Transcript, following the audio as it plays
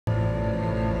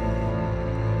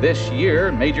This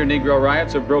year, major Negro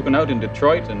riots have broken out in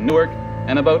Detroit and Newark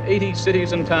and about 80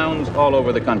 cities and towns all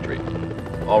over the country.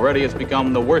 Already it's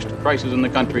become the worst crisis in the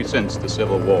country since the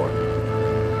Civil War.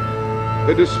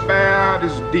 The despair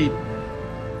is deep.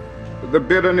 The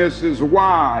bitterness is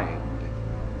wide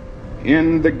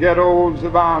in the ghettos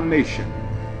of our nation.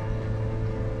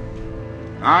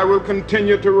 I will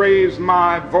continue to raise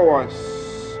my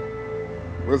voice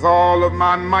with all of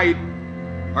my might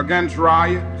against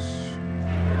riots,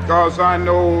 because I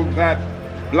know that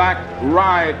black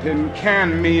rioting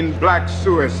can mean black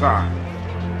suicide.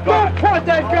 Don't point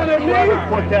that gun at me!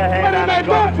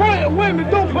 Don't point at women!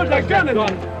 Don't put that gun at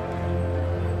me!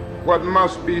 What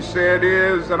must be said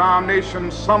is that our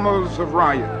nation's summers of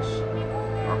riots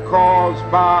are caused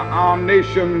by our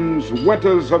nation's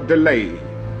winters of delay.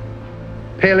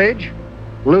 Pillage,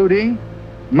 looting,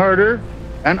 murder,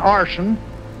 and arson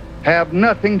have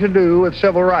nothing to do with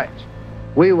civil rights.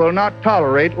 We will not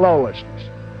tolerate lawlessness.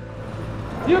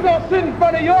 You're going to sit in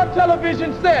front of your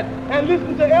television set and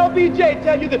listen to LBJ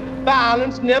tell you that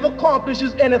violence never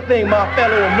accomplishes anything, my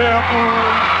fellow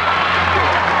Americans.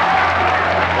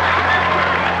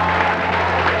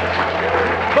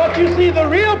 But you see, the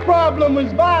real problem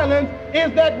with violence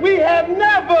is that we have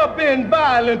never been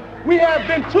violent. We have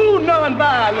been too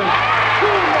nonviolent.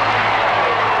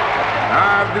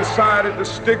 I've decided to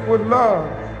stick with love.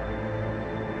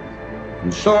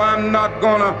 And so I'm not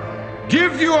gonna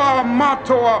give you a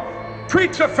motto or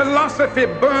preach a philosophy,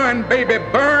 burn, baby,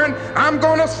 burn. I'm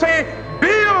gonna say,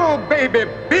 build, baby,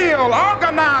 build,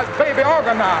 organize, baby,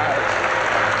 organize.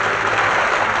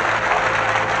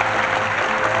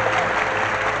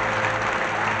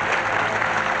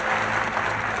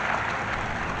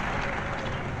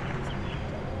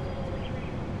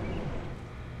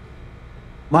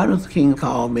 Martin Luther King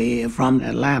called me from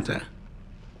Atlanta,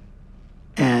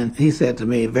 and he said to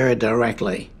me very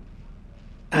directly,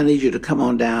 I need you to come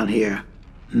on down here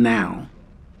now,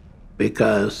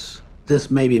 because this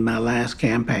may be my last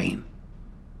campaign,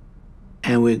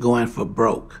 and we're going for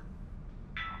broke.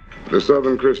 The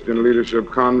Southern Christian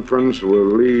Leadership Conference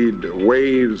will lead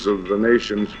waves of the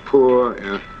nation's poor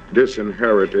and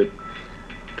disinherited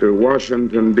to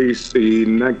Washington, D.C.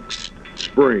 next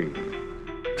spring.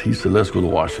 He said, let's go to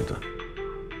Washington.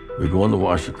 We're going to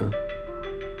Washington.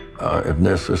 If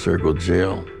necessary, go to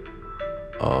jail,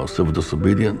 civil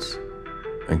disobedience,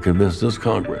 and convince this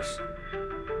Congress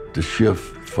to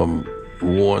shift from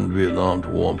war in Vietnam to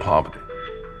war on poverty.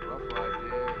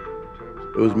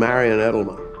 It was Marion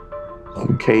Edelman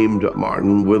who came to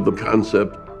Martin with the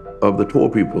concept of the Poor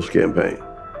People's Campaign.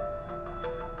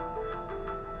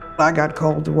 I got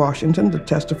called to Washington to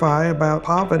testify about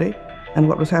poverty and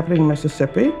what was happening in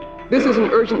Mississippi. This is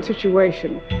an urgent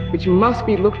situation which must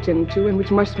be looked into and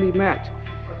which must be met.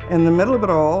 In the middle of it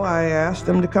all, I asked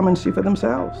them to come and see for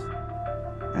themselves.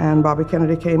 And Bobby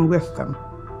Kennedy came with them.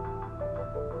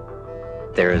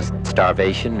 There is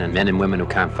starvation and men and women who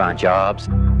can't find jobs.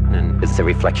 And it's a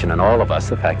reflection on all of us,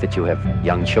 the fact that you have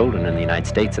young children in the United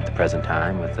States at the present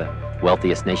time, with the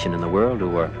wealthiest nation in the world,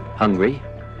 who are hungry,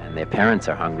 and their parents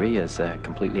are hungry, is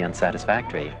completely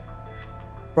unsatisfactory.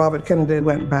 Robert Kennedy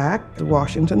went back to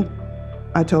Washington.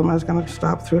 I told him I was going to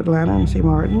stop through Atlanta and see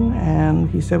Martin, and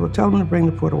he said, well, tell them to bring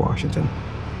the poor to Washington.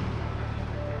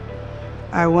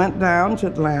 I went down to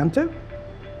Atlanta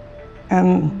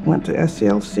and went to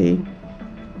SCLC,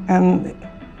 and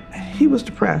he was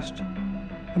depressed.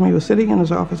 I mean, he was sitting in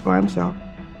his office by himself,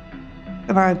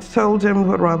 and I told him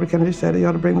what Robert Kennedy said, he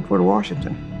ought to bring the poor to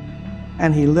Washington.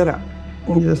 And he lit up.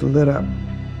 He just lit up.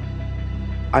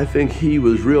 I think he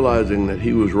was realizing that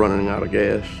he was running out of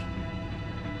gas.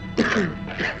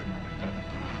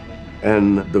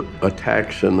 And the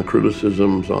attacks and the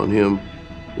criticisms on him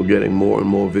were getting more and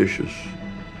more vicious.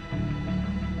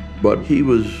 But he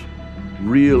was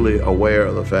really aware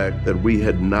of the fact that we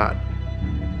had not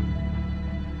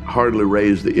hardly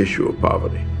raised the issue of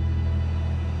poverty.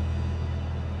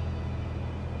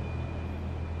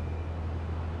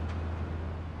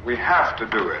 We have to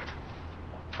do it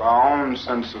for our own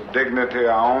sense of dignity,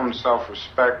 our own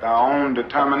self-respect, our own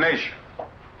determination.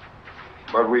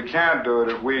 But we can't do it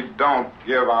if we don't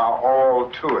give our all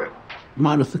to it.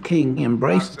 Martin Luther King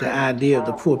embraced the idea of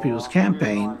the Poor People's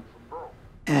Campaign,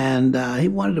 and he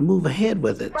wanted to move ahead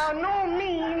with it. By no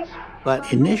means.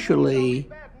 But initially,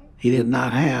 he did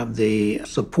not have the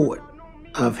support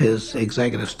of his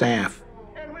executive staff.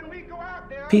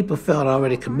 People felt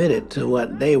already committed to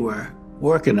what they were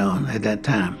working on at that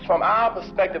time. From our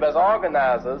perspective as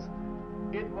organizers,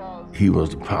 it was... He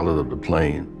was the pilot of the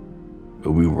plane,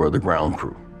 but we were the ground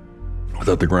crew.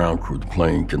 Without the ground crew, the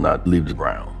plane could not leave the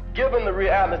ground. given the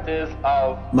realities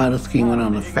of Martin Luther King went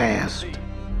on a fast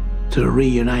to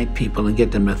reunite people and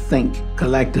get them to think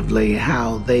collectively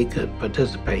how they could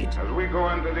participate. As we go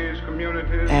into these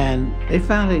communities, And they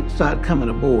finally started coming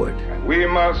aboard. we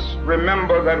must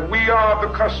remember that we are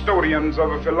the custodians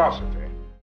of a philosophy.